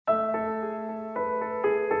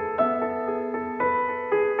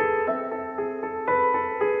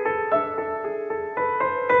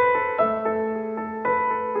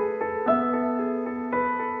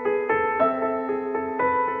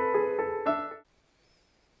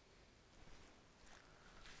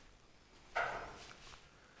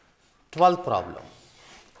12th problem.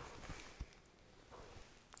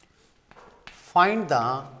 Find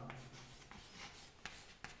the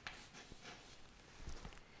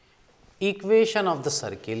equation of the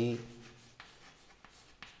circle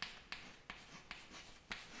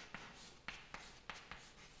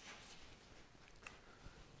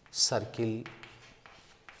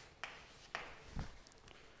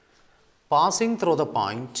passing through the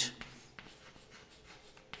point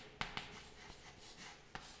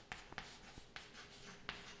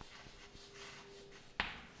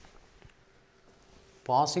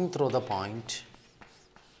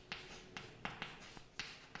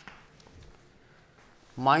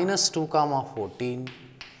minus 2 comma 14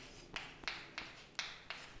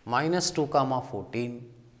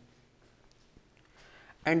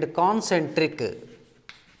 and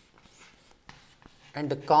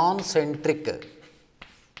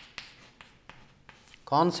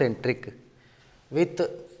concentric with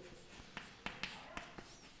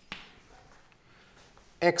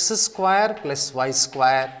x square plus y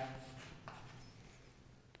square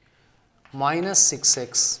minus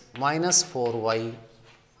 6x minus 4y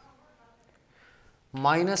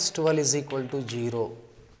minus 12 is equal to 0.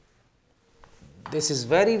 This is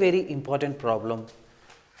very important problem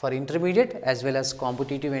for intermediate as well as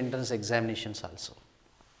competitive entrance examinations also.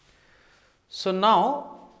 So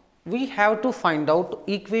now we have to find out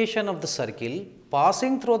equation of the circle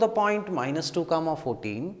passing through the point minus 2 comma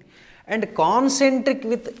 14 and concentric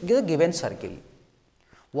with the given circle.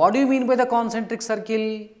 What do you mean by the concentric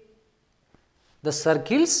circle? The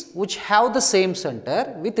circles which have the same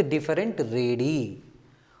center with different radii,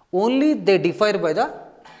 only they differ by the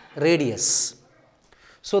radius.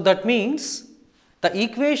 So that means the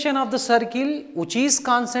equation of the circle which is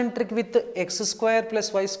concentric with x square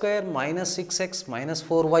plus y square minus 6x minus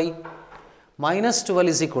 4y minus 12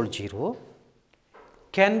 is equal to 0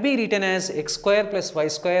 can be written as x square plus y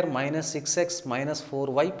square minus 6x minus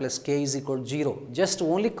 4y plus k is equal to 0. Just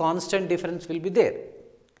only constant difference will be there.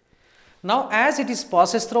 Now, as it is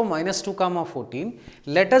passes through minus 2 comma 14,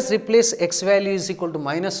 let us replace x value is equal to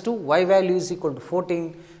minus 2, y value is equal to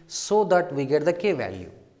 14, so that we get the k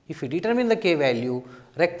value. If we determine the k value,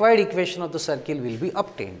 required equation of the circle will be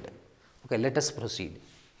obtained. Okay, let us proceed.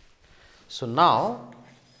 So now,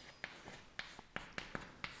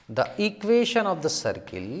 the equation of the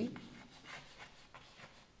circle,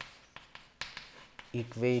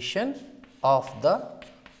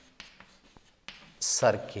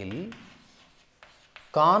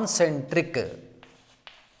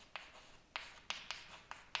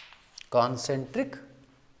 concentric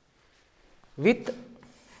with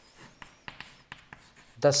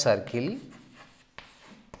the circle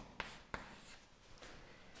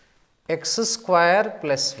x square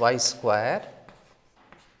plus y square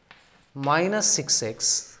minus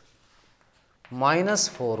 6x minus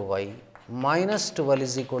 4y minus 12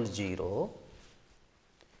 is equal to 0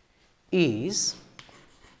 is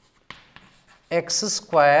x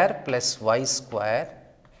square plus y square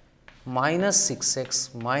minus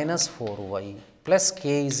 6x minus 4y plus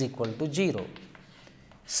k is equal to 0.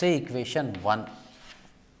 Say equation 1.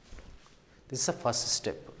 This is the first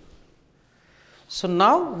step. So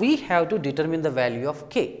now we have to determine the value of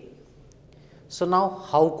k. So now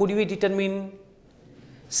how could we determine?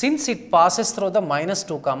 Since it passes through the minus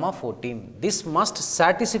 2 comma 14, this must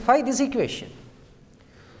satisfy this equation.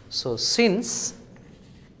 So since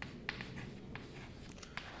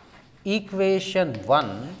equation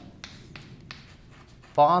 1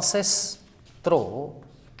 passes through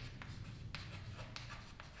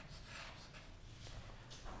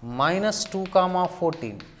minus 2 comma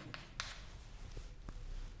 14,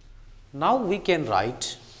 now we can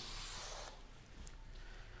write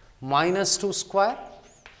minus 2 square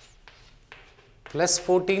plus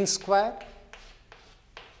 14 square,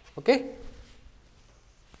 okay,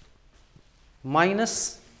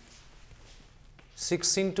 minus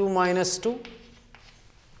 6 into minus 2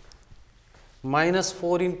 minus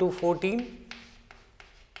 4 into 14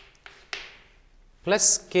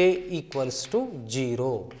 plus k equals to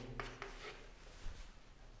 0.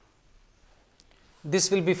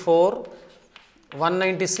 This will be 4,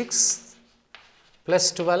 196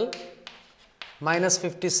 plus 12 minus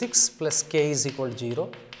 56 plus k is equal to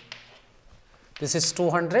 0. This is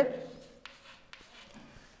 200.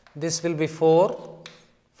 This will be 4,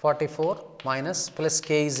 44 minus plus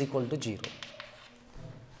k is equal to 0.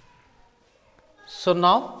 So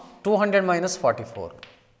now 200 minus 44,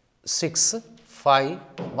 6, 5,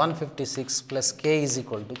 156 plus k is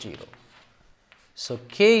equal to 0. So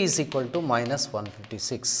k is equal to minus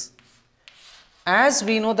 156. As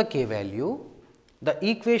we know the k value, the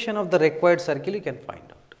equation of the required circle you can find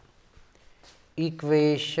out.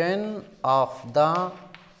 equation of the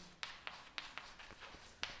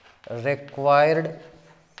required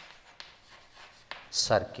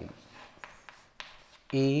circle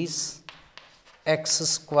is x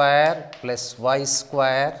square plus y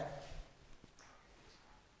square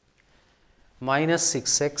minus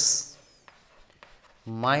 6x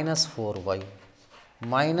minus 4y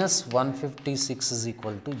minus 156 is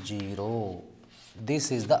equal to 0.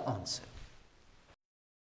 This is the answer.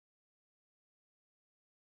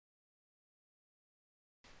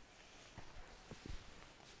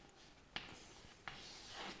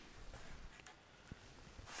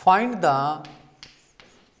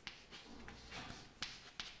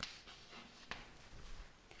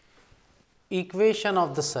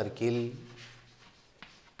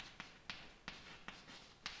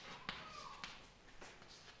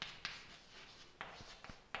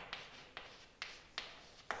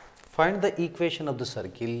 Find the equation of the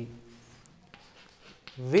circle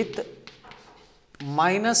with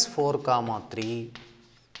minus 4 comma 3,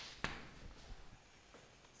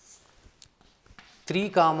 3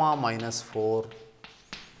 comma minus 4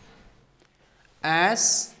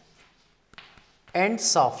 as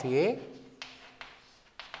ends of a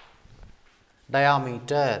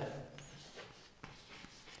diameter,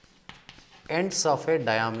 ends of a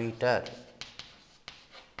diameter.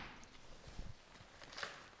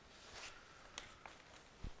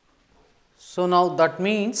 So now that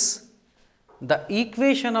means the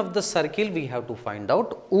equation of the circle we have to find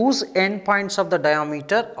out whose end points of the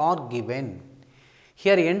diameter are given.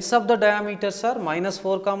 Here ends of the diameters are minus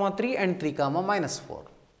 4 comma 3 and 3 comma minus 4.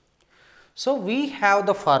 So we have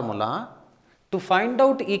the formula to find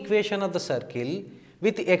out equation of the circle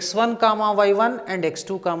with x1 comma y1 and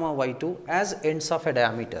x2 comma y2 as ends of a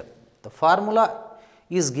diameter. The formula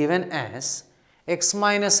is given as x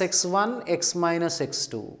minus x1 x minus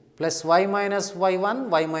x2 plus y minus y1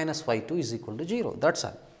 y minus y2 is equal to 0. That is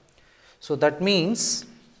all. So that means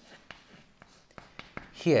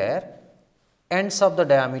here ends of the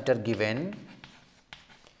diameter given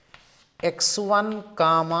x1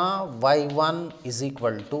 comma y1 is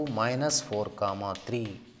equal to minus 4 comma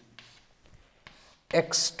 3,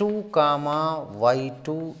 x2 comma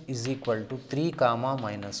y2 is equal to 3 comma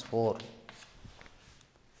minus 4.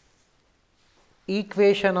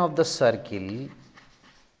 Equation of the circle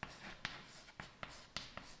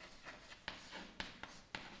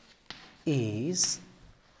is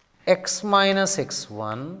x minus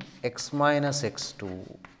x1 x minus x2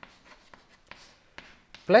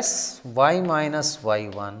 plus y minus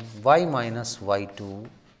y1 y minus y2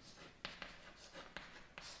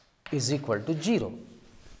 is equal to 0.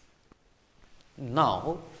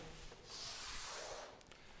 Now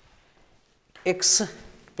x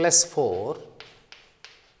plus 4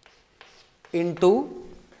 into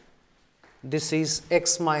this is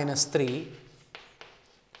x minus 3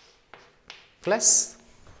 plus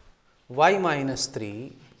y minus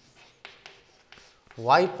 3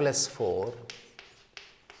 y plus 4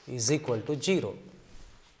 is equal to 0.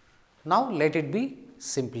 Now let it be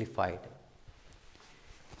simplified.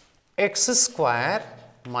 X square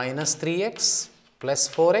minus 3x plus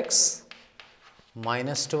 4x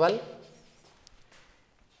minus 12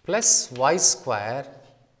 plus y square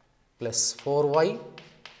plus 4y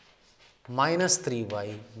minus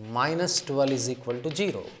 3y minus 12 is equal to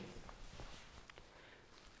 0.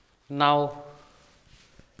 Now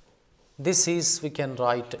this is we can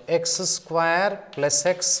write x square plus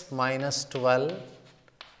x minus 12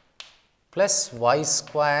 plus y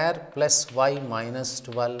square plus y minus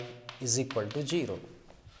 12 is equal to 0.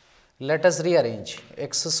 Let us rearrange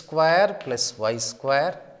x square plus y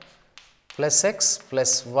square plus x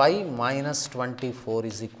plus y minus 24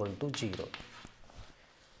 is equal to 0.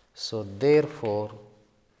 So therefore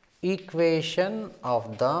equation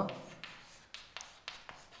of the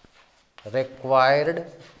required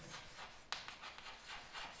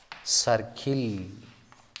circle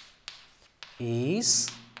is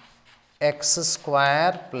x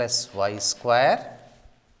square plus y square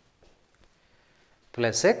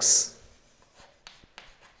plus x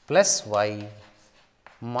plus y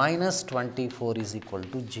minus 24 is equal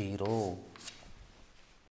to 0.